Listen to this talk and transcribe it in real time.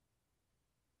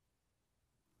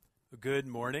good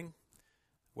morning.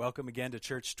 Welcome again to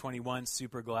Church 21.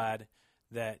 Super glad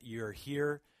that you're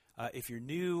here. If you're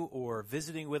new or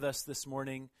visiting with us this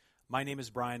morning, my name is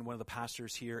Brian, one of the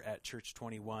pastors here at Church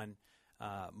 21.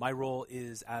 My role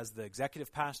is as the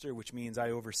executive pastor, which means I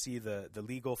oversee the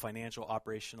legal, financial,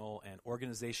 operational, and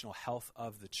organizational health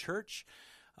of the church,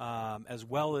 as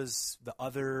well as the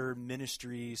other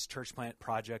ministries, church plant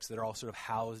projects that are all sort of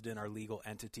housed in our legal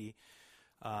entity.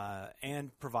 And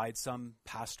provide some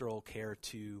pastoral care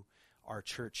to our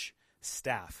church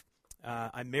staff.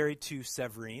 I'm married to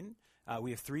Severine.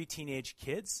 We have 3 teenage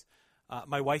kids.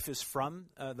 My wife is from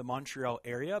the Montreal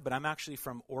area, but I'm actually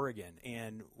from Oregon.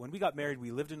 And when we got married, we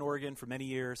lived in Oregon for many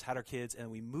years, had our kids, and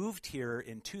we moved here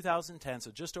in 2010, so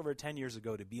just over 10 years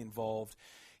ago, to be involved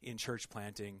in church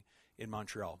planting in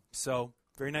Montreal. So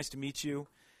very nice to meet you.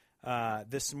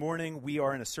 This morning, we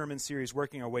are in a sermon series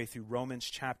working our way through Romans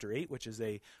chapter 8, which is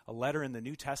a letter in the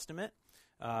New Testament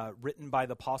written by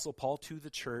the Apostle Paul to the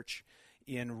church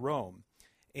in Rome.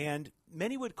 And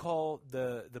many would call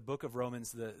the book of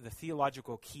Romans the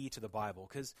theological key to the Bible,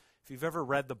 because if you've ever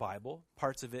read the Bible,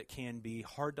 parts of it can be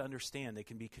hard to understand. They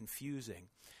can be confusing.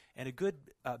 And a good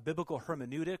biblical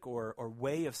hermeneutic or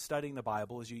way of studying the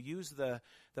Bible is you use the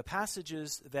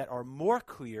passages that are more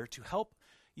clear to help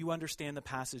you understand the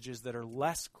passages that are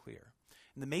less clear.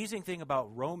 And the amazing thing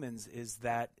about Romans is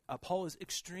that Paul is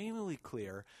extremely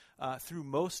clear through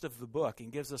most of the book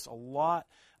and gives us a lot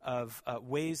of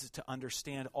ways to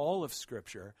understand all of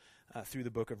Scripture through the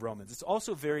book of Romans. It's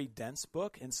also a very dense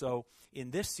book, and so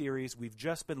in this series, we've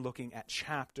just been looking at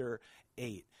chapter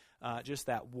 8, just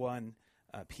that one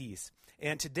piece.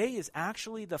 And today is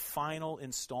actually the final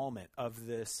installment of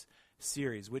this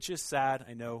series, which is sad.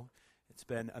 I know it's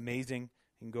been amazing.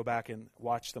 You can go back and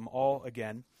watch them all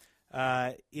again.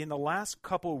 In the last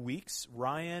couple of weeks,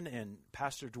 Ryan and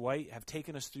Pastor Dwight have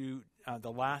taken us through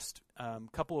the last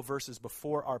couple of verses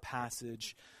before our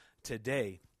passage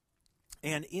today.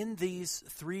 And in these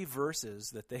 3 verses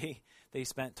that they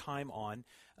spent time on,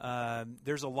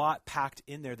 there's a lot packed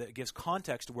in there that gives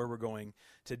context to where we're going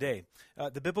today.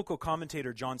 The biblical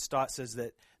commentator John Stott says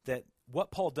that what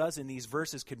Paul does in these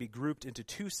verses can be grouped into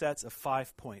 2 sets of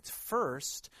 5 points.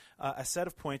 First, a set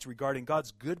of points regarding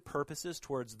God's good purposes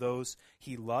towards those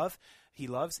he loves,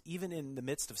 even in the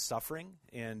midst of suffering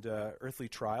and earthly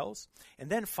trials. And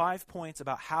then 5 points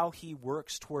about how he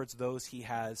works towards those he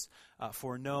has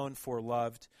foreknown,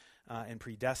 foreloved, and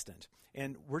predestined.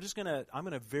 And I'm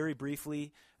going to very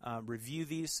briefly review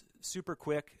these super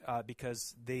quick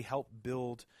because they help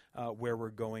build where we're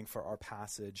going for our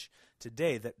passage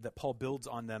today, that Paul builds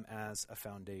on them as a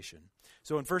foundation.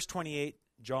 So in verse 28,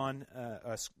 John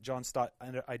Stott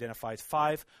identifies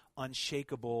 5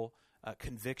 unshakable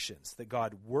convictions that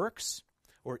God works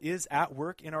or is at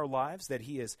work in our lives, that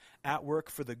he is at work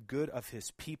for the good of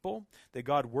his people, that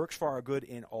God works for our good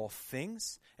in all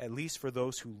things, at least for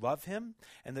those who love him,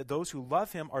 and that those who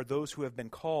love him are those who have been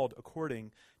called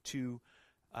according to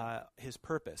his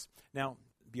purpose. Now,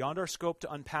 beyond our scope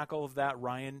to unpack all of that,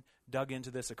 Ryan dug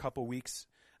into this a couple weeks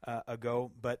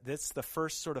ago, but that's the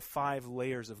first sort of 5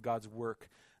 layers of God's work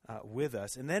with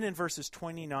us. And then in verses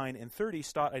 29 and 30,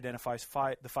 Stott identifies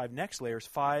the 5 next layers,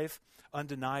 5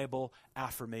 undeniable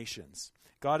affirmations.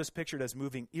 God is pictured as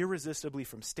moving irresistibly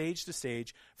from stage to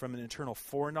stage, from an eternal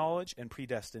foreknowledge and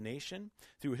predestination,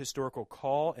 through a historical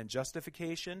call and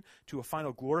justification, to a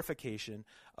final glorification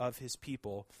of his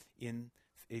people in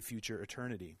a future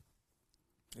eternity.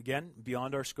 Again,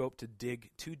 beyond our scope to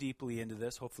dig too deeply into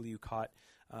this. Hopefully you caught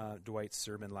Dwight's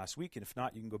sermon last week, and if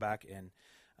not, you can go back and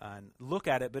look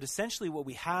at it. But essentially what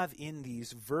we have in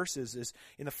these verses is,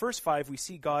 in the first 5, we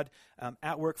see God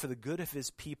at work for the good of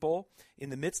his people in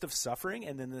the midst of suffering,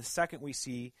 and then the second we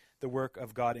see the work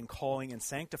of God in calling and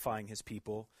sanctifying his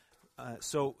people.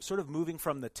 So sort of moving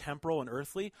from the temporal and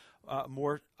earthly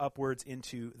more upwards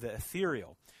into the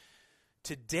ethereal.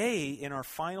 Today, in our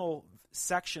final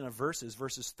section of verses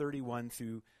 31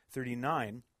 through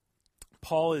 39,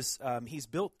 Paul is, he's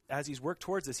built, as he's worked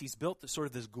towards this, he's built sort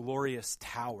of this glorious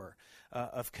tower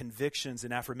of convictions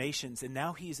and affirmations, and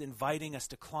now he's inviting us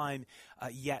to climb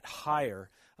yet higher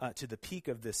to the peak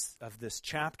of this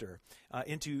chapter,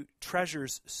 into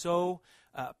treasures so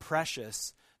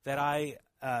precious that I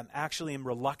actually am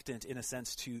reluctant, in a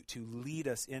sense, to lead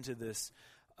us into this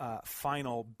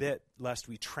final bit, lest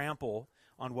we trample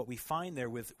on what we find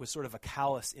there with sort of a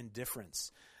callous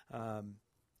indifference.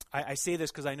 I say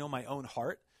this because I know my own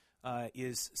heart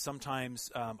is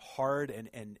sometimes hard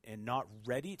and not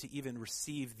ready to even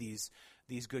receive these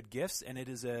good gifts, and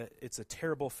it's a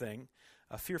terrible thing,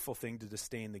 a fearful thing to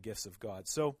disdain the gifts of God.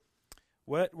 So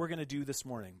what we're going to do this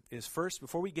morning is first,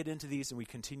 before we get into these and we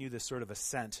continue this sort of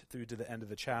ascent through to the end of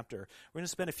the chapter, we're going to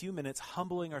spend a few minutes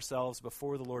humbling ourselves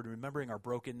before the Lord, remembering our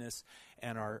brokenness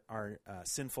and our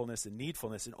sinfulness and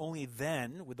needfulness, and only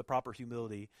then, with the proper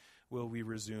humility, will we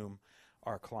resume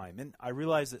our climb. And I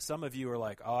realize that some of you are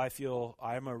like, oh,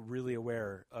 I'm really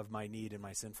aware of my need and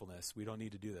my sinfulness. We don't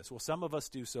need to do this. Well, some of us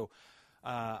do, so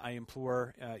I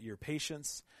implore your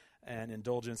patience and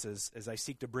indulgence as I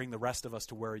seek to bring the rest of us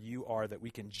to where you are, that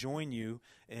we can join you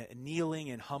kneeling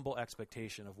in humble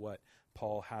expectation of what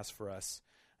Paul has for us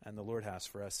and the Lord has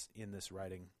for us in this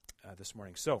writing this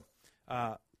morning. So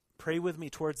pray with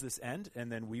me towards this end,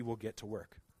 and then we will get to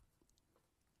work.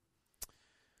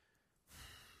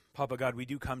 Papa God, we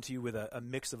do come to you with a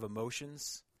mix of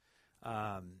emotions.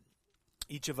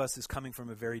 Each of us is coming from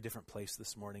a very different place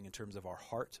this morning in terms of our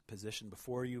heart position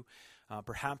before you,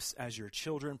 perhaps as your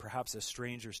children, perhaps as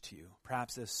strangers to you,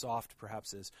 perhaps as soft,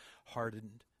 perhaps as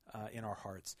hardened in our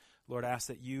hearts. Lord, I ask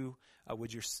that you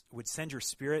would send your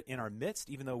Spirit in our midst,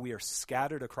 even though we are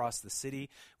scattered across the city.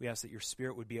 We ask that your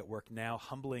Spirit would be at work now,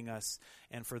 humbling us,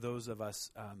 and for those of us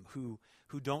who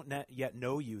don't yet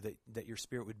know you, that your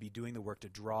Spirit would be doing the work to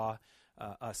draw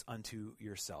us unto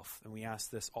yourself. And we ask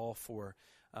this all for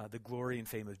the glory and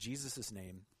fame of Jesus'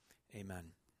 name.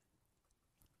 Amen.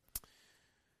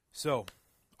 So,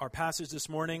 our passage this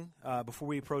morning, before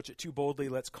we approach it too boldly,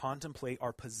 let's contemplate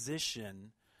our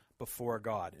position before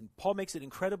God. And Paul makes it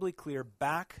incredibly clear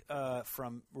back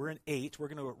we're in 8, we're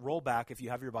going to roll back, if you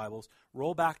have your Bibles,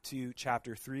 roll back to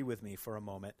chapter 3 with me for a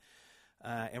moment,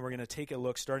 and we're going to take a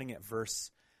look starting at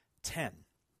verse 10.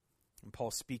 And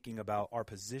Paul's speaking about our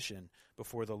position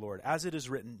before the Lord. As it is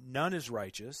written, none is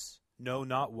righteous, no,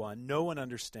 not one. No one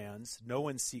understands. No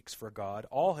one seeks for God.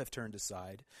 All have turned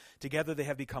aside. Together they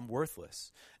have become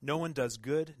worthless. No one does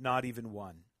good, not even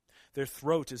one. Their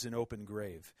throat is an open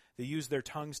grave. They use their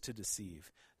tongues to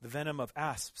deceive. The venom of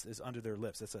asps is under their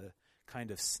lips. That's a kind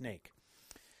of snake.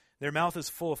 Their mouth is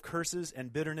full of curses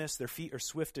and bitterness. Their feet are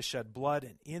swift to shed blood,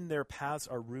 and in their paths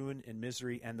are ruin and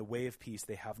misery, and the way of peace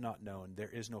they have not known.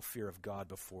 There is no fear of God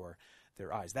before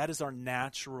their eyes. That is our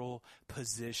natural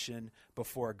position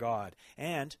before God.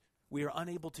 And we are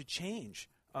unable to change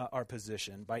our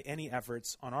position by any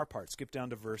efforts on our part. Skip down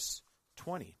to verse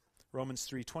 20. Romans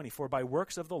 3:20, for by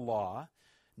works of the law,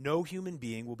 no human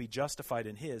being will be justified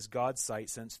in his, God's sight,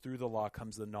 since through the law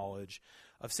comes the knowledge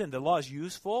of sin. The law is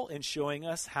useful in showing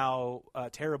us how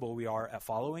terrible we are at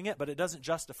following it, but it doesn't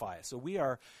justify us. So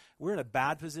we're in a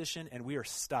bad position and we are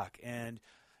stuck. And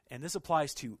this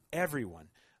applies to everyone.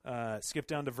 Skip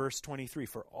down to verse 23,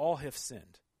 for all have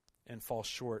sinned and fall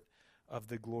short of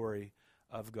the glory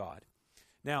of God.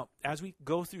 Now, as we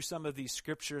go through some of these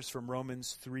scriptures from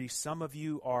Romans 3, some of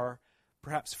you are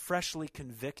perhaps freshly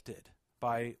convicted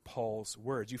by Paul's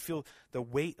words. You feel the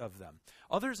weight of them.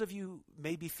 Others of you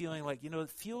may be feeling like, it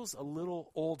feels a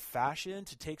little old-fashioned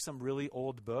to take some really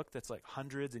old book that's like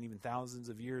hundreds and even thousands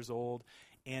of years old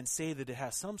and say that it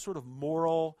has some sort of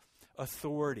moral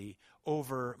authority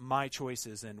over my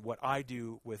choices and what I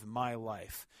do with my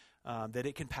life, that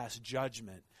it can pass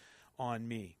judgment on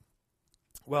me.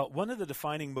 Well, one of the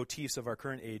defining motifs of our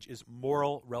current age is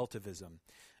moral relativism,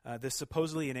 this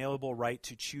supposedly inalienable right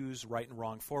to choose right and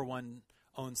wrong for one's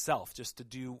own self, just to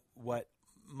do what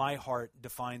my heart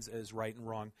defines as right and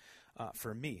wrong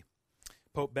for me.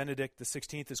 Pope Benedict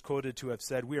XVI is quoted to have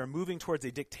said, we are moving towards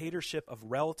a dictatorship of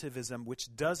relativism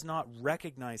which does not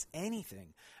recognize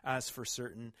anything as for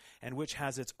certain and which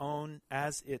has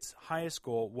as its highest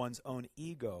goal one's own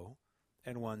ego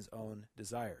and one's own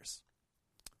desires.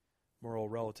 Moral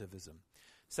relativism.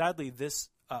 Sadly, this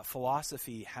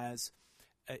philosophy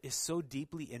is so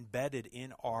deeply embedded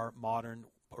in our modern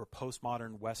or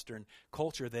postmodern Western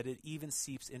culture that it even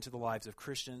seeps into the lives of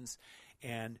Christians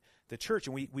and the church.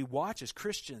 And we watch as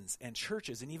Christians and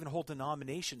churches and even whole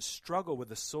denominations struggle with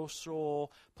the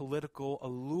social, political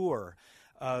allure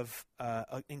of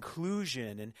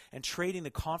inclusion and trading the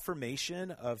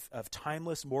confirmation of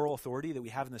timeless moral authority that we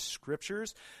have in the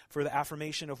scriptures for the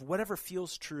affirmation of whatever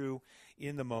feels true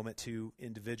in the moment to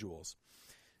individuals.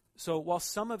 So while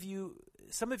some of you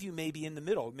may be in the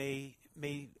middle, may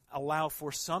allow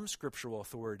for some scriptural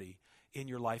authority in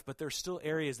your life, but there's still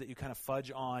areas that you kind of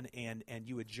fudge on and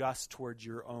you adjust towards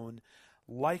your own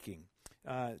liking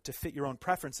to fit your own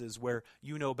preferences where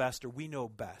you know best or we know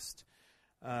best.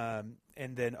 And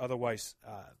then otherwise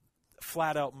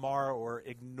flat out mar or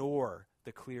ignore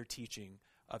the clear teaching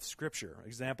of Scripture.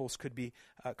 Examples could be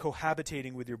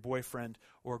cohabitating with your boyfriend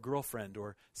or girlfriend,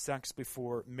 or sex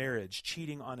before marriage,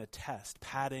 cheating on a test,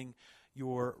 padding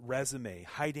your resume,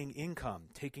 hiding income,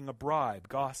 taking a bribe,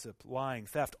 gossip, lying,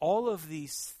 theft, all of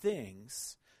these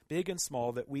things, big and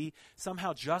small, that we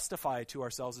somehow justify to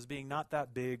ourselves as being not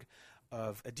that big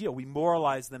of a deal. We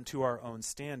moralize them to our own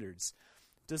standards.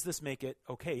 Does this make it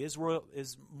okay? Is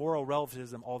moral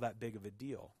relativism all that big of a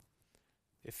deal?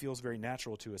 It feels very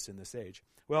natural to us in this age.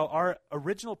 Well, our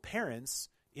original parents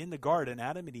in the garden,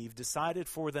 Adam and Eve, decided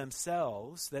for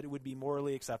themselves that it would be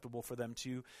morally acceptable for them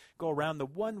to go around the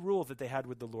one rule that they had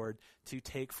with the Lord, to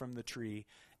take from the tree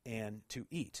and to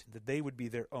eat, that they would be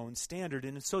their own standard,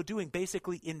 and in so doing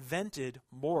basically invented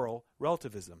moral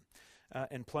relativism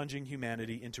and plunging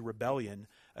humanity into rebellion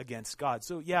against God.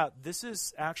 So yeah, this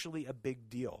is actually a big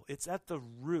deal. It's at the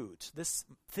root. This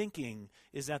thinking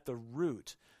is at the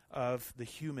root of the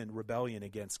human rebellion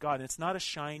against God. And it's not a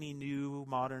shiny, new,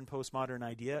 modern, postmodern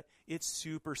idea. It's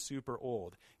super, super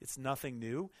old. It's nothing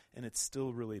new, and it's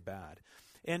still really bad.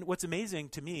 And what's amazing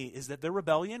to me is that their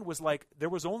rebellion was like, there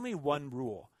was only one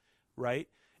rule, right?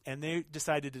 And they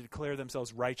decided to declare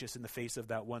themselves righteous in the face of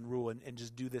that one rule and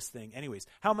just do this thing anyways.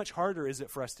 How much harder is it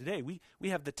for us today? We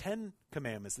have the 10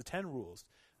 commandments, the 10 rules.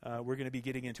 We're going to be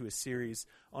getting into a series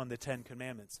on the 10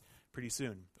 commandments pretty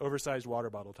soon. Oversized water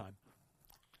bottle time.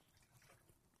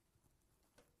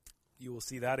 You will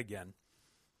see that again.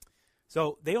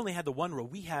 So they only had the one rule.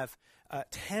 We have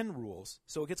 10 rules.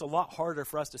 So it gets a lot harder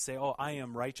for us to say, oh, I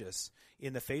am righteous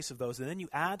in the face of those. And then you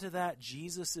add to that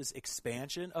Jesus'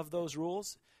 expansion of those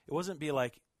rules. It wasn't be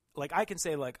like I can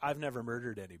say, like, I've never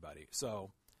murdered anybody,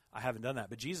 so I haven't done that.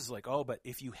 But Jesus is like, oh, but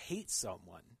if you hate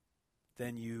someone,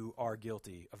 then you are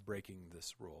guilty of breaking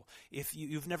this rule. If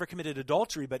you've never committed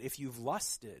adultery, but if you've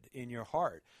lusted in your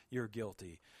heart, you're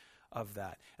guilty of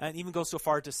that. And even go so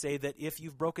far to say that if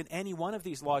you've broken any one of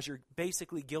these laws, you're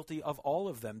basically guilty of all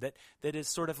of them. That is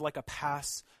sort of like a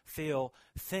pass-fail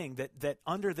thing, that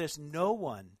under this no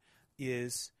one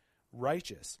is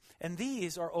righteous. And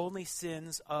these are only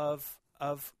sins of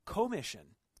commission,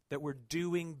 that we're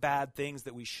doing bad things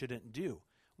that we shouldn't do.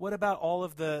 What about all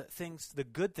of the things, the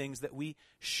good things that we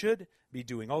should be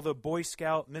doing? All the Boy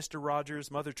Scout, Mr. Rogers,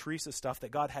 Mother Teresa stuff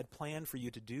that God had planned for you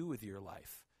to do with your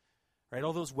life. Right,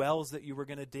 all those wells that you were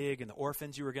going to dig and the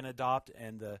orphans you were going to adopt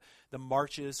and the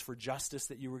marches for justice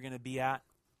that you were going to be at.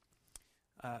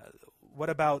 What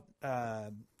about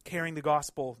carrying the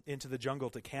gospel into the jungle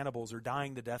to cannibals or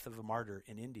dying the death of a martyr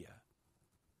in India?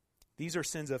 These are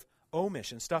sins of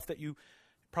omission, stuff that you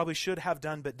probably should have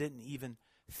done but didn't even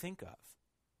think of.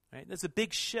 Right? That's a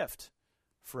big shift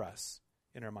for us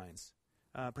in our minds.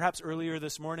 Perhaps earlier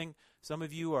this morning, some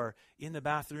of you are in the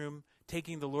bathroom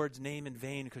taking the Lord's name in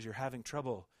vain because you're having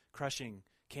trouble crushing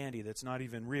candy that's not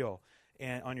even real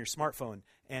and on your smartphone.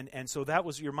 And so that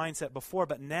was your mindset before.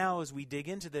 But now as we dig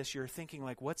into this, you're thinking,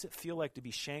 like, what's it feel like to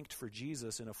be shanked for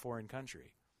Jesus in a foreign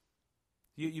country?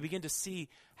 You begin to see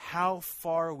how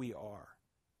far we are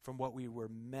from what we were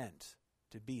meant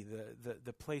to be,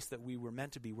 the place that we were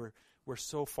meant to be. We're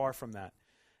so far from that.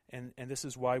 And this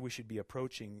is why we should be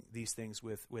approaching these things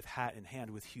with hat in hand,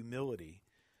 with humility,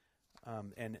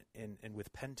 and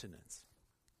with penitence.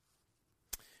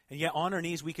 And yet on our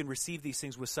knees we can receive these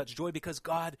things with such joy because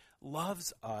God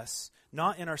loves us,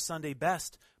 not in our Sunday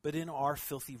best, but in our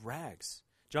filthy rags.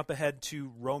 Jump ahead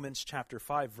to Romans chapter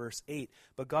 5, verse 8.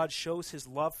 But God shows his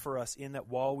love for us in that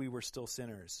while we were still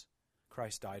sinners,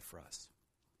 Christ died for us.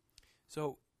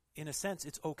 So in a sense,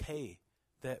 it's okay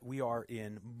that we are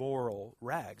in moral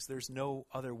rags. There's no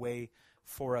other way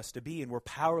for us to be, and we're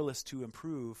powerless to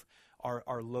improve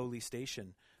our lowly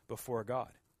station before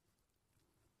God.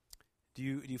 Do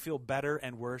you feel better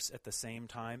and worse at the same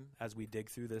time as we dig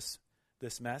through this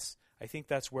mess? I think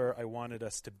that's where I wanted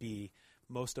us to be.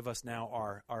 Most of us now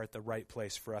are at the right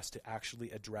place for us to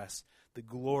actually address the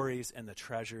glories and the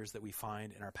treasures that we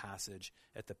find in our passage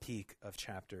at the peak of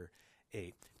chapter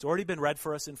 8. It's already been read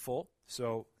for us in full,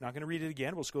 so not going to read it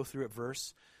again. We'll just go through it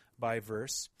verse by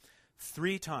verse.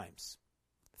 3 times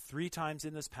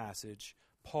in this passage,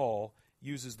 Paul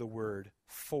uses the word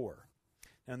for.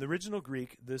 Now in the original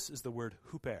Greek, this is the word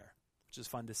huper, which is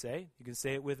fun to say. You can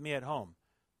say it with me at home.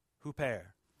 Huper.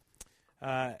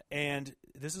 And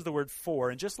this is the word for.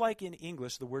 And just like in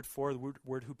English, the word for, the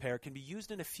word huper, can be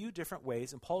used in a few different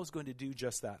ways, and Paul is going to do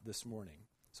just that this morning.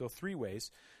 So 3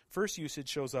 ways. First usage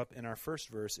shows up in our first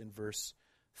verse in verse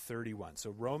 31.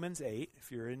 So Romans 8,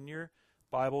 if you're in your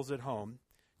Bibles at home,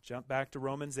 jump back to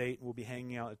Romans 8, and we'll be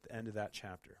hanging out at the end of that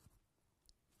chapter.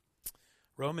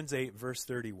 Romans 8, verse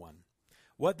 31.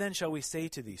 What then shall we say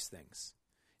to these things?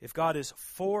 If God is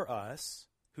for us,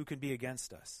 who can be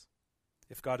against us?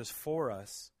 If God is for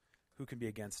us, who can be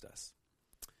against us?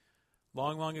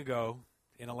 Long, long ago,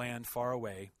 in a land far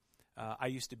away, I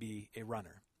used to be a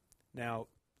runner. Now,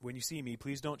 when you see me,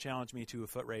 please don't challenge me to a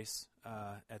foot race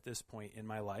at this point in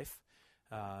my life.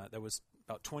 That was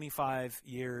about 25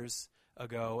 years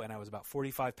ago, and I was about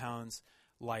 45 pounds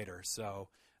lighter. So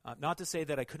not to say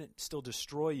that I couldn't still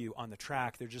destroy you on the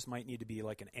track. There just might need to be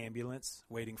like an ambulance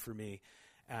waiting for me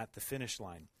at the finish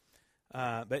line.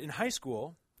 But in high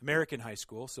school, American high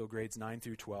school, so grades 9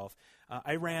 through 12,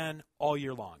 I ran all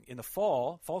year long. In the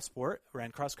fall sport,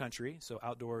 ran cross country, so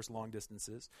outdoors, long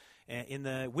distances. And in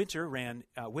the winter, ran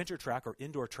winter track or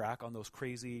indoor track on those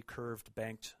crazy curved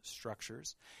banked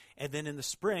structures. And then in the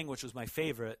spring, which was my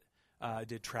favorite,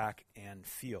 did track and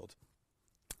field.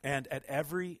 And at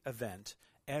every event,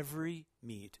 every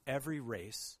meet, every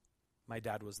race, my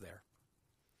dad was there.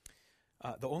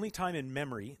 The only time in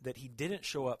memory that he didn't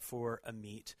show up for a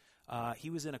meet, he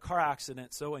was in a car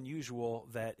accident so unusual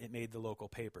that it made the local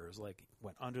papers. Like,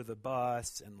 went under the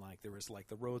bus, and like there was like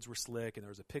the roads were slick, and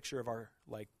there was a picture of our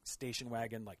like station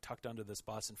wagon like tucked under this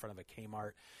bus in front of a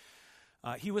Kmart.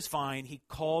 He was fine. He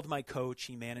called my coach.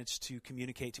 He managed to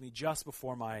communicate to me just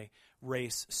before my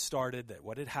race started that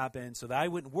what had happened, so that I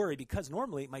wouldn't worry, because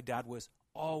normally my dad was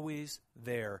always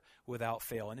there without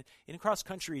fail. And in cross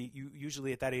country, you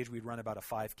usually at that age we'd run about a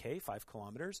 5K, 5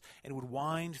 kilometers, and it would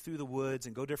wind through the woods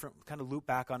and go different, kind of loop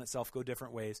back on itself, go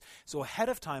different ways. So ahead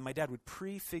of time, my dad would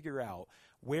pre-figure out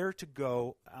where to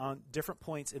go on different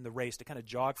points in the race to kind of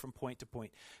jog from point to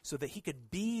point so that he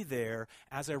could be there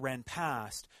as I ran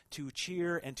past to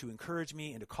cheer and to encourage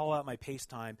me and to call out my pace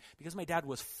time, because my dad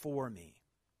was for me.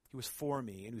 He was for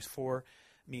me, and he was for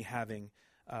me having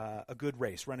a good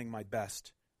race, running my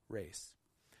best race.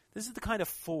 This is the kind of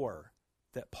for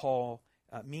that Paul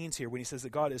means here when he says that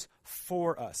God is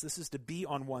for us. This is to be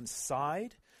on one's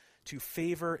side, to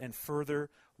favor and further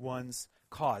one's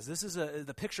cause. This is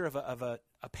the picture of a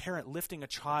parent lifting a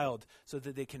child so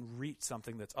that they can reach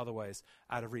something that's otherwise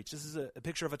out of reach. This is a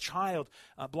picture of a child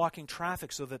blocking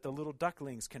traffic so that the little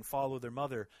ducklings can follow their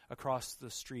mother across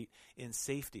the street in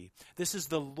safety. This is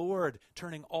the Lord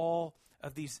turning all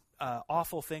of these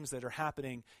awful things that are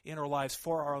happening in our lives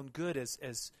for our own good,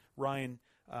 as Ryan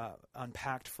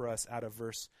unpacked for us out of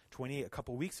verse 28 a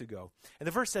couple weeks ago. And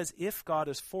the verse says, if God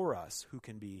is for us, who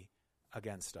can be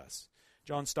against us?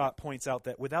 John Stott points out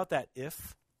that without that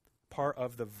if part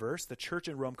of the verse, the church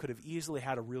in Rome could have easily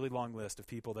had a really long list of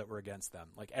people that were against them.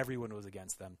 Like everyone was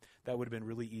against them. That would have been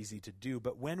really easy to do.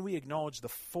 But when we acknowledge the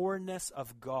forness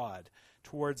of God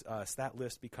towards us, that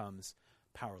list becomes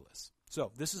powerless.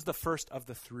 So this is the first of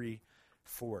the 3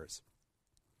 fours.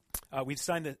 We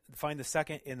find the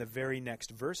second in the very next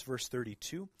verse, verse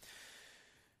 32.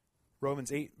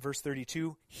 Romans 8, verse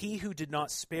 32. He who did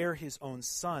not spare his own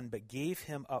son, but gave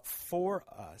him up for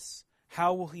us,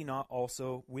 how will he not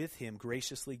also with him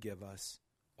graciously give us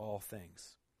all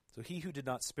things? So he who did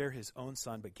not spare his own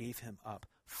son, but gave him up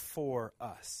for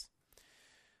us.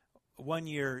 One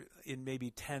year in maybe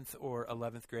 10th or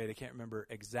 11th grade, I can't remember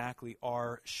exactly,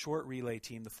 our short relay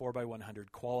team, the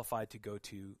 4x100, qualified to go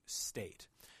to state.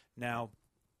 Now,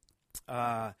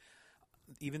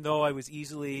 even though I was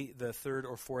easily the 3rd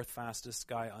or 4th fastest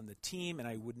guy on the team, and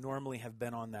I would normally have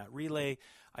been on that relay,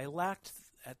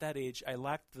 at that age, I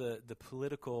lacked the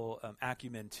political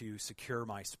acumen to secure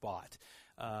my spot,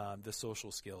 the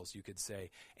social skills, you could say.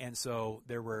 And so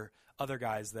there were other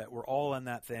guys that were all on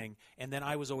that thing, and then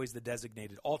I was always the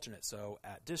designated alternate. So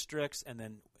at districts and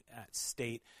then at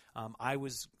state, I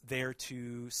was there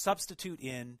to substitute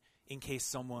in case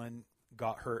someone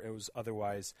got hurt or was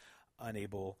otherwise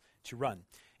unable to run.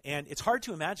 And it's hard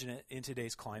to imagine it in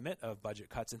today's climate of budget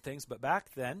cuts and things, but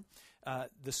back then,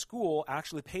 the school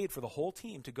actually paid for the whole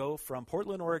team to go from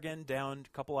Portland, Oregon, down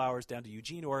a couple hours down to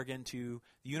Eugene, Oregon, to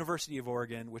the University of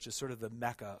Oregon, which is sort of the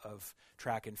mecca of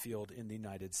track and field in the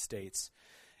United States.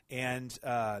 And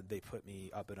they put me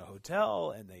up in a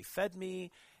hotel, and they fed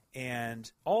me, and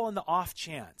all in the off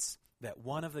chance that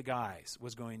one of the guys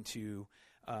was going to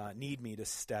need me to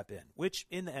step in, which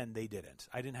in the end they didn't.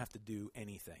 I didn't have to do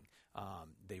anything.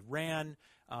 They ran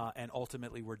and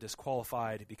ultimately were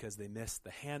disqualified because they missed the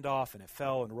handoff and it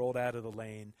fell and rolled out of the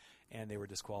lane, and they were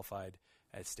disqualified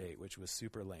at state, which was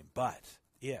super lame. But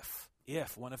if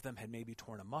one of them had maybe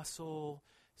torn a muscle,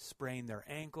 sprained their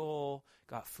ankle,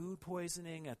 got food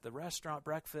poisoning at the restaurant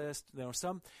breakfast,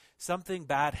 something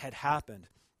bad had happened,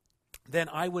 then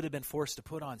I would have been forced to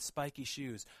put on spiky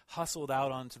shoes, hustled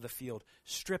out onto the field,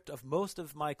 stripped of most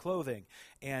of my clothing,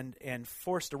 and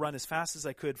forced to run as fast as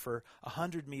I could for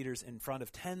 100 meters in front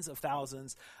of tens of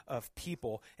thousands of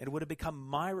people. And it would have become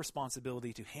my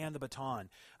responsibility to hand the baton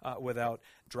without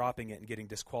dropping it and getting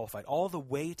disqualified. All the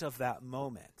weight of that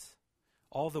moment,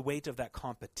 all the weight of that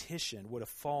competition would have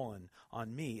fallen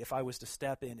on me if I was to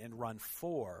step in and run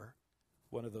for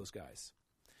one of those guys.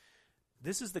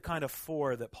 This is the kind of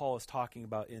for that Paul is talking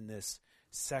about in this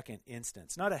second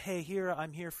instance. Not a, hey,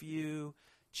 I'm here for you,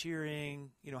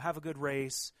 cheering, have a good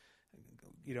race,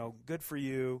 good for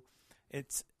you.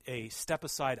 It's a step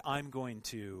aside, I'm going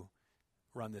to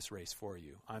run this race for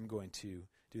you. I'm going to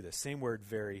do this. Same word,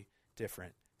 very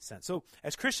different sense. So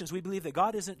as Christians, we believe that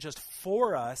God isn't just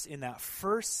for us in that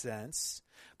first sense,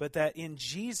 but that in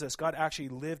Jesus, God actually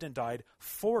lived and died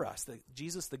for us. That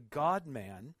Jesus, the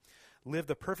God-man, lived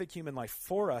the perfect human life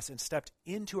for us and stepped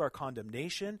into our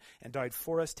condemnation and died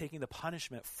for us, taking the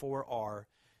punishment for our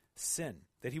sin.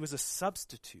 That he was a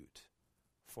substitute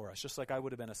for us, just like I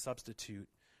would have been a substitute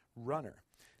runner.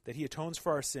 That he atones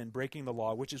for our sin, breaking the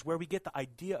law, which is where we get the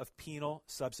idea of penal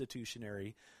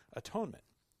substitutionary atonement,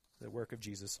 the work of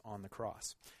Jesus on the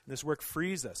cross. And this work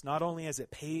frees us, not only as it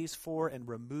pays for and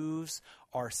removes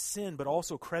our sin, but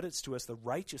also credits to us the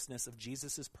righteousness of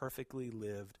Jesus' perfectly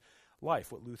lived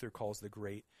life, what Luther calls the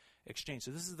great exchange.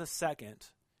 So this is the second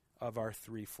of our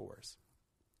 3 fours.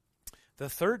 The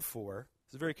third for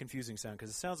is a very confusing sound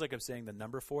because it sounds like I'm saying the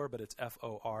number 4, but it's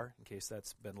F-O-R, in case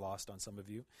that's been lost on some of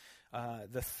you.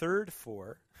 The third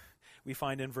for we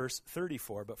find in verse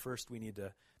 34, but first we need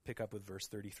to pick up with verse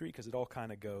 33 because it all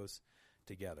kind of goes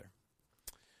together.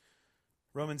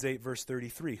 Romans 8, verse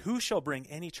 33, who shall bring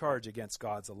any charge against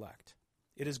God's elect?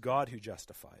 It is God who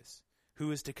justifies.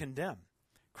 Who is to condemn?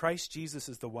 Christ Jesus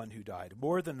is the one who died.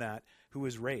 More than that, who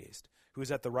is raised, who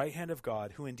is at the right hand of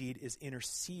God, who indeed is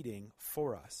interceding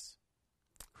for us.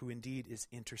 Who indeed is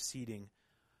interceding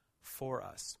for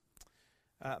us.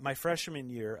 My freshman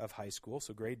year of high school,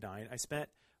 so grade 9, I spent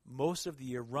most of the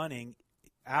year running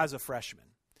as a freshman.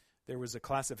 There was a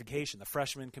classification. The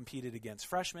freshmen competed against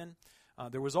freshmen.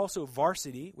 There was also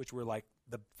varsity, which were like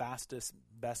the fastest,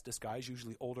 bestest guys,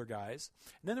 usually older guys.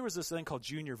 And then there was this thing called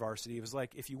junior varsity. It was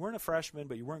like if you weren't a freshman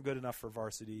but you weren't good enough for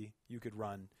varsity, you could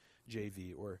run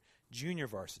JV or junior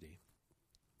varsity.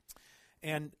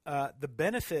 And the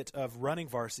benefit of running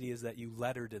varsity is that you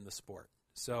lettered in the sport.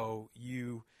 So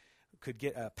you could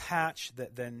get a patch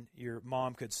that then your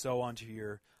mom could sew onto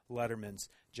your letterman's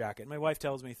jacket. My wife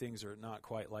tells me things are not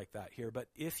quite like that here, but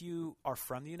if you are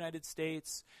from the United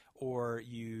States or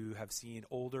you have seen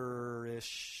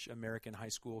older-ish American high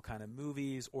school kind of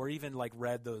movies or even like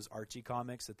read those Archie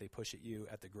comics that they push at you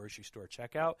at the grocery store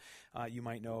checkout, you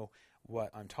might know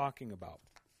what I'm talking about.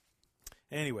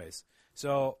 Anyways,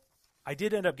 so I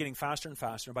did end up getting faster and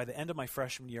faster. By the end of my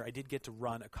freshman year, I did get to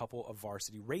run a couple of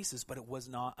varsity races, but it was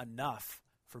not enough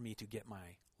for me to get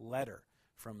my letter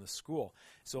from the school.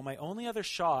 So my only other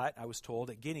shot, I was told,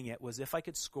 at getting it was if I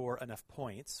could score enough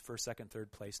points for second,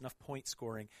 third place, enough point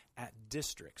scoring at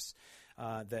districts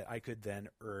that I could then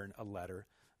earn a letter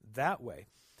that way,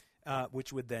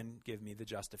 which would then give me the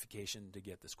justification to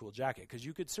get the school jacket. Because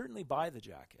you could certainly buy the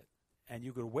jacket and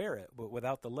you could wear it, but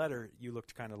without the letter, you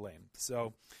looked kind of lame.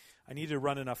 So I needed to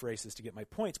run enough races to get my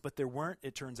points, but there weren't,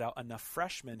 it turns out, enough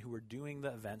freshmen who were doing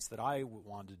the events that I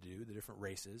wanted to do, the different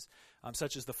races,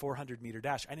 such as the 400-meter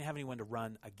dash. I didn't have anyone to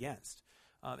run against.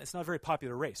 It's not a very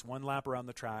popular race. One lap around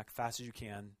the track, fast as you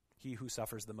can. He who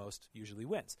suffers the most usually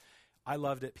wins. I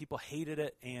loved it. People hated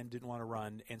it and didn't want to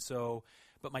run.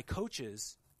 But my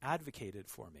coaches advocated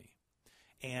for me.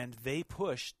 And they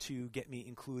pushed to get me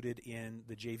included in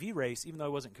the JV race. Even though I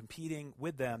wasn't competing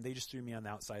with them, they just threw me on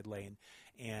the outside lane.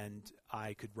 And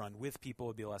I could run with people. It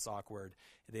would be less awkward.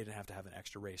 They didn't have to have an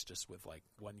extra race just with like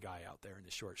one guy out there in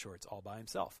his short shorts all by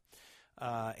himself.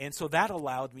 And so that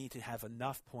allowed me to have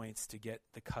enough points to get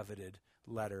the coveted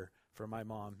letter for my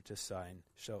mom to sign,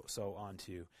 sew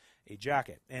onto a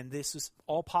jacket. And this is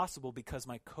all possible because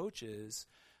my coaches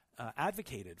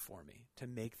advocated for me to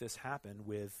make this happen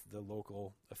with the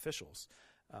local officials.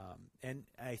 And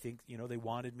I think, they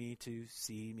wanted me to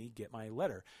see me get my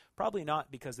letter. Probably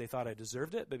not because they thought I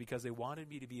deserved it, but because they wanted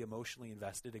me to be emotionally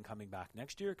invested in coming back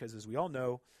next year, because as we all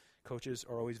know, coaches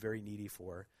are always very needy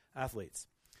for athletes.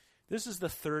 This is the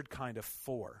third kind of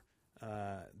for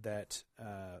that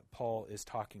Paul is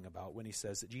talking about when he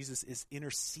says that Jesus is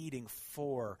interceding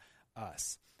for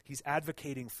us. He's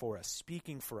advocating for us,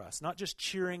 speaking for us, not just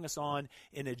cheering us on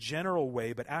in a general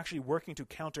way, but actually working to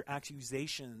counter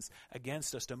accusations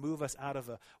against us, to move us out of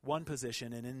one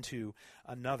position and into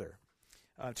another,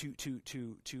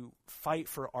 to fight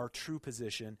for our true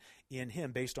position in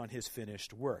him based on his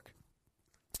finished work.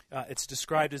 It's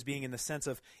described as being in the sense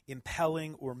of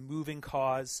impelling or moving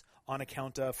cause on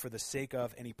account of, for the sake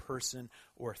of, any person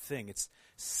or thing. It's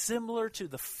similar to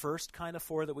the first kind of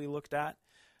for that we looked at,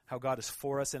 how God is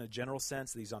for us in a general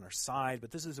sense, that he's on our side,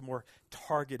 but this is a more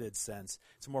targeted sense.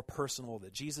 It's more personal,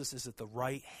 that Jesus is at the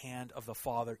right hand of the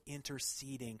Father,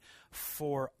 interceding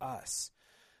for us,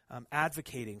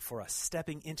 advocating for us,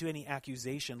 stepping into any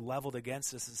accusation leveled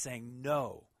against us and saying,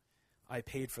 no, I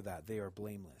paid for that. They are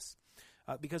blameless.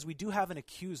 Because we do have an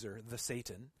accuser, the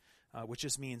Satan, which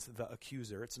just means the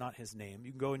accuser. It's not his name.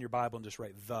 You can go in your Bible and just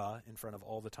write the in front of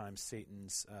all the times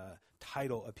Satan's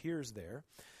title appears there.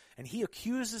 And he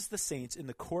accuses the saints in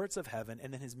the courts of heaven,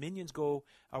 and then his minions go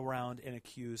around and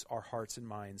accuse our hearts and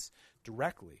minds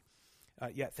directly.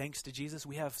 Yet, thanks to Jesus,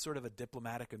 we have sort of a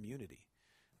diplomatic immunity,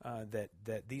 that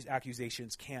these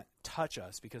accusations can't touch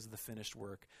us because of the finished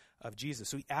work of Jesus.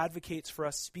 So he advocates for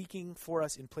us, speaking for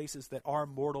us in places that our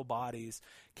mortal bodies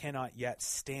cannot yet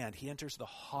stand. He enters the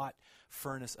hot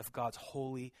furnace of God's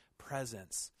holy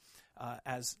presence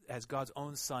as God's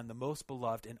own Son, the most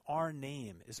beloved, and our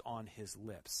name is on his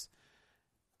lips.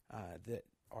 That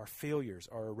our failures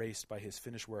are erased by his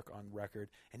finished work on record,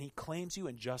 and he claims you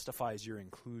and justifies your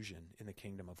inclusion in the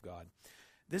kingdom of God.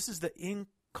 This is the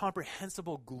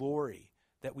incomprehensible glory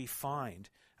that we find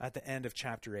at the end of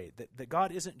chapter 8, that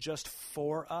God isn't just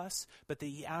for us, but that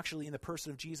he actually, in the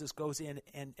person of Jesus, goes in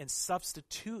and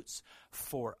substitutes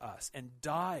for us and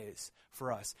dies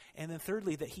for us. And then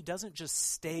thirdly, that he doesn't just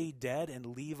stay dead and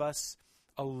leave us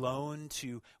alone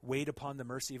to wait upon the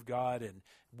mercy of God and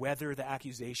weather the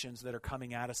accusations that are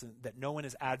coming at us, and that no one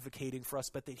is advocating for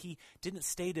us, but that he didn't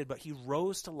stay dead, but he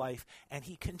rose to life, and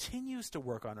he continues to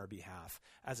work on our behalf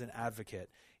as an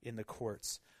advocate in the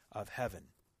courts of heaven.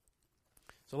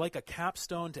 So like a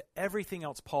capstone to everything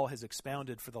else Paul has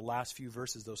expounded for the last few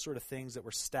verses, those sort of things that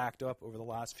were stacked up over the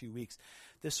last few weeks,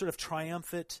 this sort of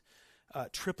triumphant,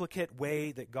 triplicate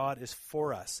way that God is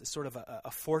for us is sort of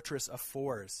a fortress of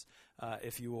fours,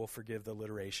 if you will forgive the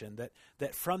alliteration,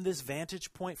 that from this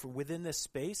vantage point, from within this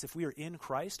space, if we are in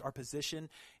Christ, our position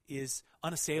is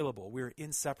unassailable. We are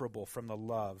inseparable from the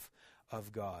love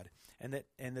of God. And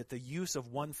that the use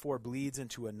of one for bleeds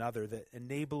into another, that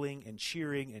enabling and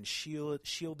cheering and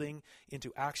shielding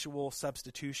into actual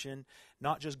substitution,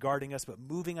 not just guarding us, but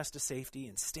moving us to safety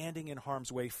and standing in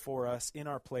harm's way for us in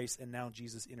our place, and now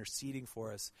Jesus interceding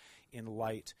for us in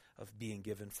light of being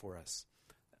given for us.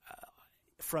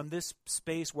 From this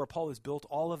space where Paul has built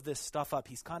all of this stuff up,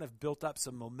 he's kind of built up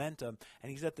some momentum,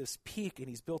 and he's at this peak, and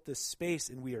he's built this space,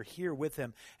 and we are here with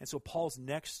him. And so Paul's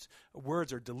next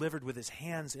words are delivered with his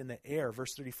hands in the air.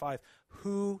 Verse 35,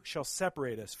 who shall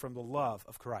separate us from the love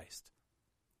of Christ?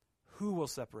 Who will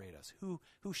separate us? Who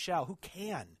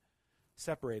can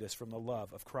separate us from the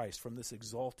love of Christ, from this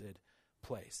exalted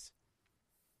place?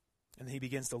 And then he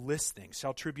begins to list things.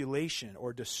 Shall tribulation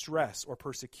or distress or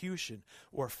persecution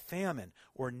or famine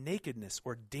or nakedness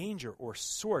or danger or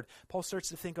sword? Paul starts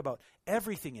to think about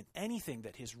everything and anything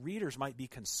that his readers might be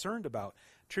concerned about.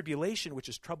 Tribulation, which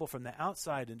is trouble from the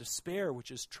outside, and despair, which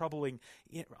is troubling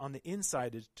on the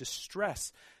inside, is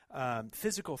distress,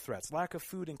 physical threats, lack of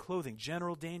food and clothing,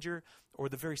 general danger, or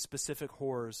the very specific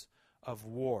horrors of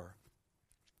war.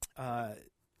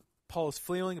 Paul is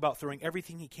flailing about throwing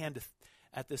everything he can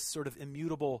at this sort of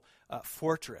immutable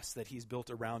fortress that he's built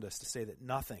around us, to say that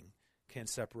nothing can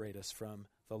separate us from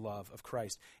the love of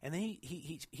Christ. And then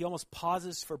he almost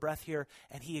pauses for breath here,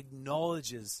 and he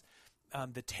acknowledges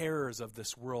the terrors of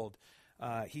this world.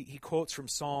 He quotes from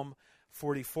Psalm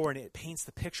 44, and it paints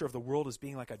the picture of the world as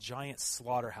being like a giant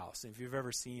slaughterhouse. And if you've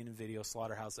ever seen a video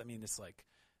slaughterhouse, I mean, it's like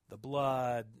the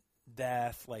blood,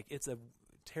 death, like it's a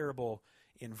terrible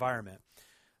environment.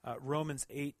 Romans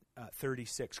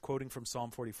 8:36, quoting from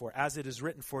Psalm 44, as it is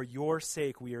written, for your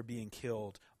sake we are being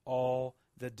killed all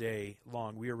the day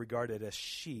long. We are regarded as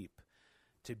sheep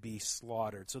to be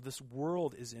slaughtered. So this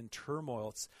world is in turmoil.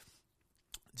 It's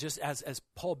just as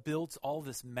Paul builds all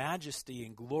this majesty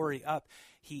and glory up,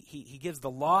 he gives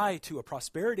the lie to a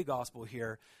prosperity gospel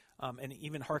here, and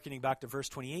even hearkening back to verse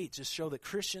 28, just show that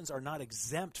Christians are not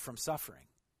exempt from suffering.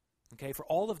 Okay, for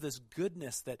all of this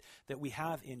goodness that we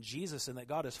have in Jesus and that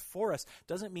God is for us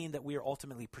doesn't mean that we are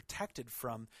ultimately protected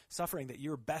from suffering, that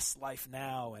your best life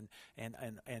now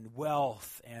and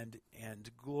wealth and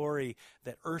glory,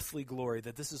 that earthly glory,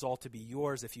 that this is all to be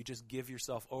yours if you just give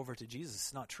yourself over to Jesus.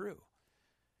 It's not true.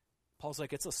 Paul's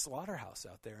like, it's a slaughterhouse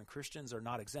out there, and Christians are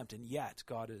not exempt, and yet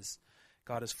God is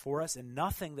for us, and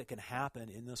nothing that can happen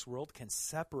in this world can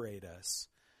separate us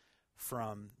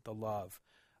from the love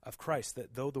of Christ,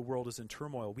 that though the world is in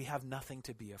turmoil, we have nothing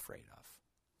to be afraid of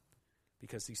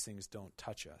because these things don't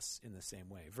touch us in the same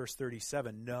way. Verse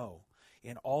 37, no,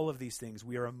 in all of these things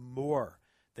we are more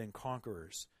than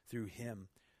conquerors through him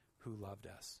who loved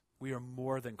us. We are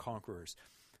more than conquerors.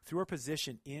 Through our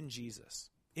position in Jesus,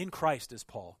 In Christ, as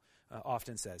Paul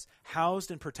often says,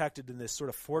 housed and protected in this sort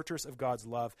of fortress of God's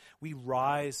love, we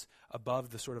rise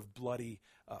above the sort of bloody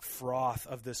froth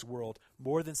of this world,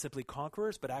 more than simply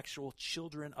conquerors, but actual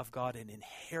children of God and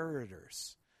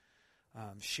inheritors,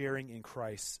 sharing in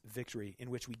Christ's victory, in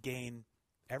which we gain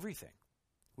everything.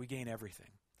 We gain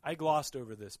everything. I glossed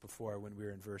over this before when we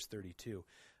were in verse 32,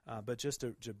 but just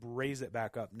to raise it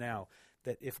back up now,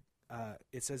 that if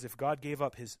it says, if God gave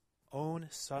up his own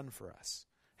Son for us,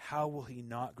 how will he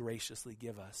not graciously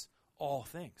give us all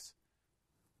things?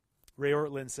 Ray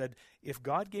Ortlund said, if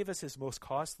God gave us his most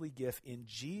costly gift in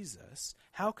Jesus,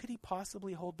 how could he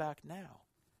possibly hold back now?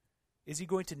 Is he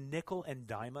going to nickel and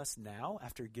dime us now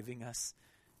after giving us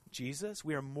Jesus?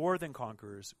 We are more than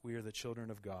conquerors. We are the children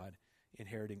of God,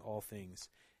 inheriting all things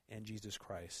in Jesus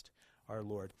Christ, our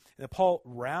Lord. And Paul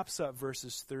wraps up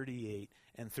verses 38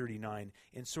 and 39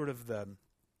 in sort of the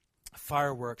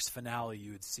fireworks finale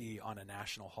you would see on a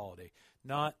national holiday.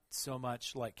 Not so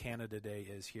much like Canada Day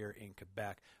is here in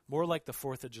Quebec, more like the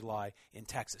 4th of July in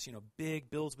Texas. You know, big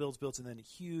builds, and then a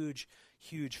huge,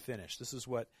 huge finish. This is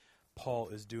what Paul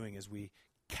is doing as we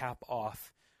cap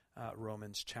off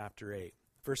Romans chapter 8.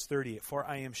 Verse 38, for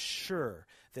I am sure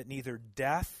that neither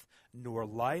death nor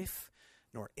life,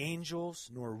 nor angels,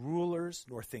 nor rulers,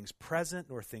 nor things present,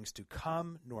 nor things to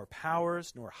come, nor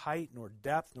powers, nor height, nor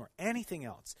depth, nor anything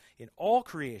else in all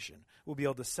creation will be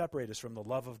able to separate us from the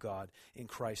love of God in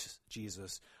Christ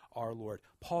Jesus our Lord.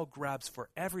 Paul grabs for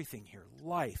everything here,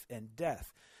 life and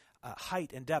death,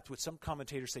 height and depth, which some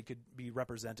commentators say could be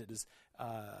represented as,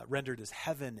 rendered as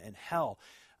heaven and hell,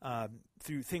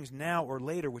 through things now or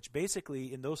later, which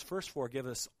basically in those first four give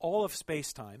us all of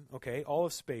space-time, okay, all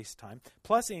of space-time,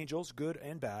 plus angels, good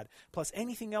and bad, plus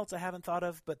anything else I haven't thought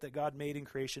of but that God made in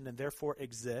creation and therefore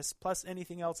exists, plus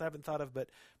anything else I haven't thought of but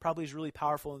probably is really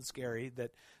powerful and scary that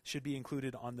should be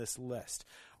included on this list.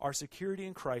 Our security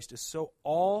in Christ is so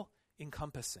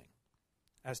all-encompassing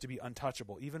as to be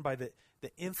untouchable, even by the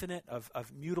infinite of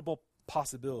mutable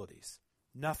possibilities.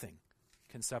 Nothing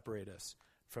can separate us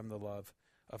from the love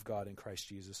of God in Christ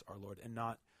Jesus our Lord, and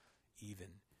not even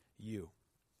you.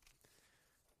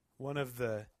 One of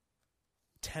the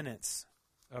tenets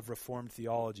of Reformed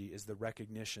theology is the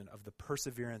recognition of the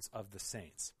perseverance of the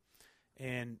saints.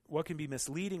 And what can be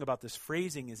misleading about this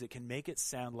phrasing is it can make it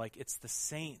sound like it's the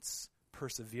saints'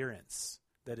 perseverance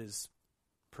that is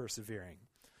persevering.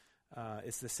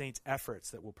 It's the saints'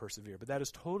 efforts that will persevere. But that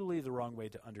is totally the wrong way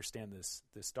to understand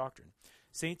this doctrine.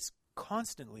 Saints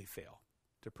constantly fail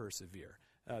to persevere.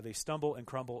 They stumble and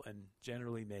crumble and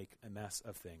generally make a mess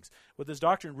of things. What this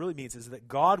doctrine really means is that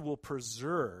God will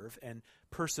preserve and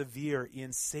persevere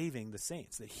in saving the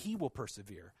saints, that he will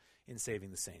persevere in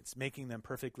saving the saints, making them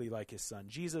perfectly like his son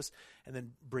Jesus, and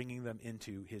then bringing them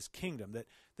into his kingdom,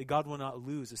 that God will not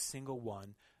lose a single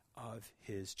one of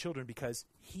his children because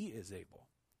he is able.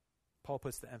 Paul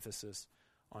puts the emphasis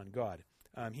on God.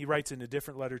 He writes in a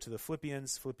different letter to the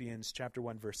Philippians chapter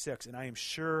 1, verse 6, and I am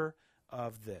sure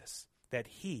of this, that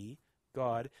he,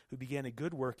 God, who began a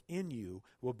good work in you,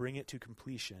 will bring it to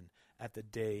completion at the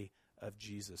day of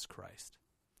Jesus Christ.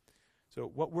 So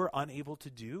what we're unable to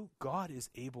do, God is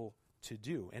able to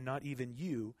do, and not even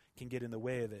you can get in the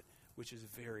way of it, which is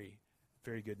very,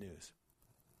 very good news.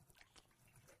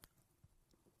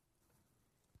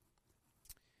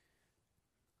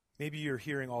 Maybe you're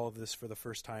hearing all of this for the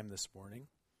first time this morning,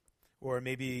 or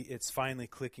maybe it's finally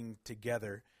clicking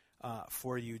together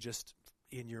for you just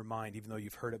in your mind, even though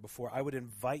you've heard it before. I would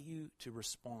invite you to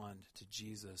respond to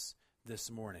Jesus this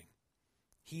morning.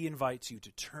 He invites you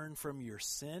to turn from your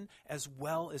sin as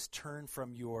well as turn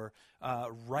from your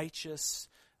righteous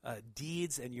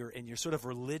deeds and your sort of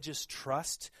religious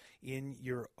trust in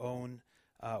your own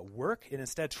work, and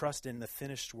instead trust in the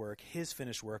finished work, his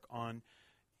finished work on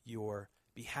your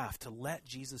behalf, to let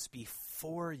Jesus be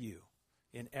for you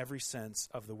in every sense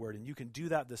of the word. And you can do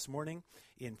that this morning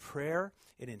in prayer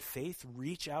and in faith.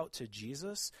 Reach out to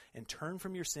Jesus and turn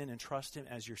from your sin and trust him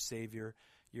as your Savior,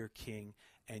 your King,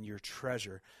 and your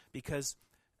treasure. Because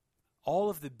all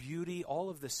of the beauty, all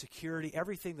of the security,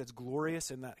 everything that's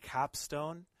glorious in that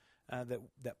capstone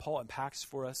that Paul unpacks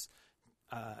for us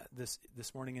this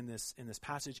morning in this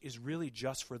passage is really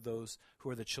just for those who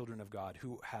are the children of God,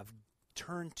 who have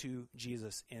turned to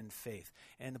Jesus in faith.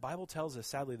 And the Bible tells us,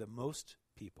 sadly, that most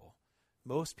people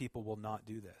will not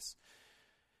do this.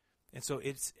 And so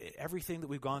everything that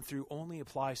we've gone through only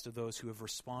applies to those who have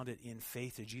responded in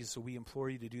faith to Jesus. So we implore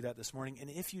you to do that this morning. And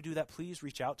if you do that, please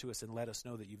reach out to us and let us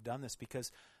know that you've done this,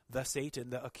 because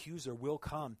Satan, the accuser, will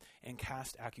come and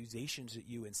cast accusations at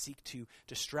you and seek to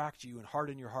distract you and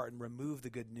harden your heart and remove the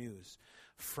good news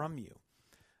from you.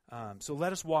 So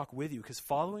let us walk with you, because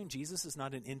following Jesus is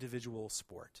not an individual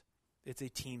sport. It's a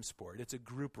team sport. It's a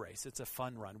group race. It's a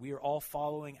fun run. We are all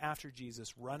following after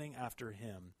Jesus, running after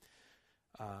him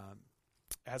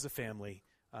as a family,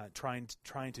 trying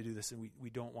to do this, and we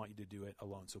don't want you to do it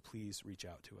alone, so please reach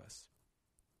out to us.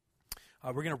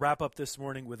 We're going to wrap up this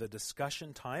morning with a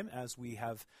discussion time, as we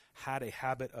have had a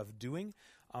habit of doing.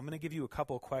 I'm going to give you a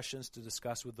couple of questions to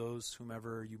discuss with those,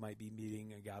 whomever you might be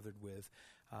meeting and gathered with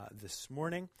this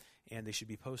morning, and they should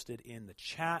be posted in the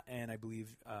chat, and I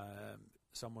believe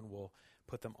someone will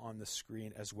put them on the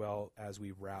screen as well as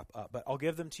we wrap up. But I'll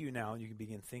give them to you now, and you can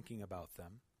begin thinking about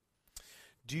them.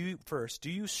 Do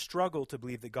you struggle to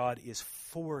believe that God is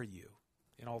for you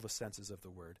in all the senses of the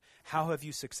word? How have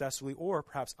you successfully, or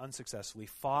perhaps unsuccessfully,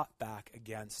 fought back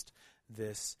against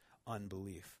this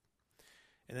unbelief?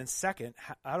 And then second,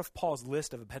 out of Paul's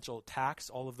list of potential attacks,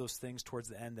 all of those things towards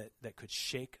the end that could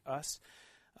shake us,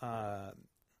 out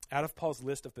of Paul's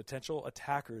list of potential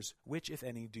attackers, which, if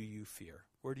any, do you fear?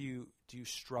 Or do you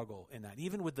struggle in that?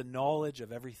 Even with the knowledge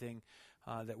of everything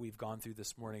that we've gone through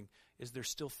this morning, is there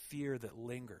still fear that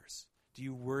lingers? Do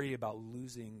you worry about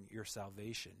losing your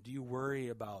salvation? Do you worry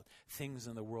about things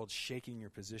in the world shaking your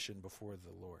position before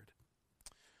the Lord?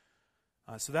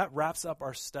 So that wraps up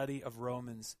our study of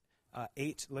Romans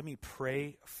 8. Let me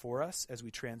pray for us as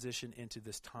we transition into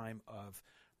this time of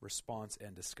response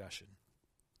and discussion.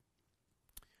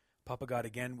 Papa God,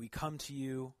 again, we come to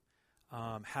you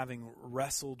having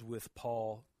wrestled with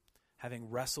Paul, having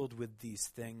wrestled with these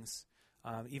things,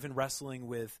 even wrestling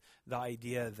with the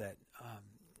idea that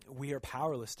we are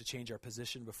powerless to change our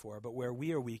position before, but where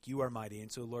we are weak, you are mighty.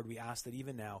 And so, Lord, we ask that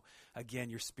even now, again,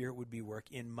 your Spirit would be work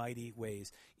in mighty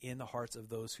ways in the hearts of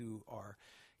those who are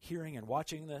hearing and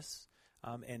watching this,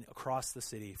 and across the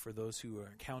city for those who are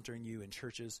encountering you in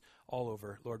churches all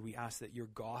over. Lord, we ask that your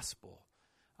gospel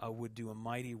would do a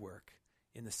mighty work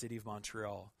in the city of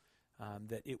Montreal,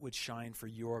 that it would shine for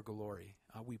your glory.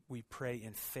 We pray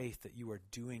in faith that you are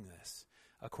doing this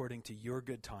according to your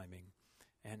good timing.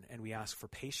 And we ask for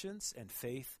patience and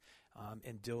faith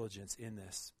and diligence in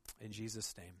this. In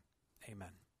Jesus' name,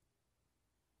 amen.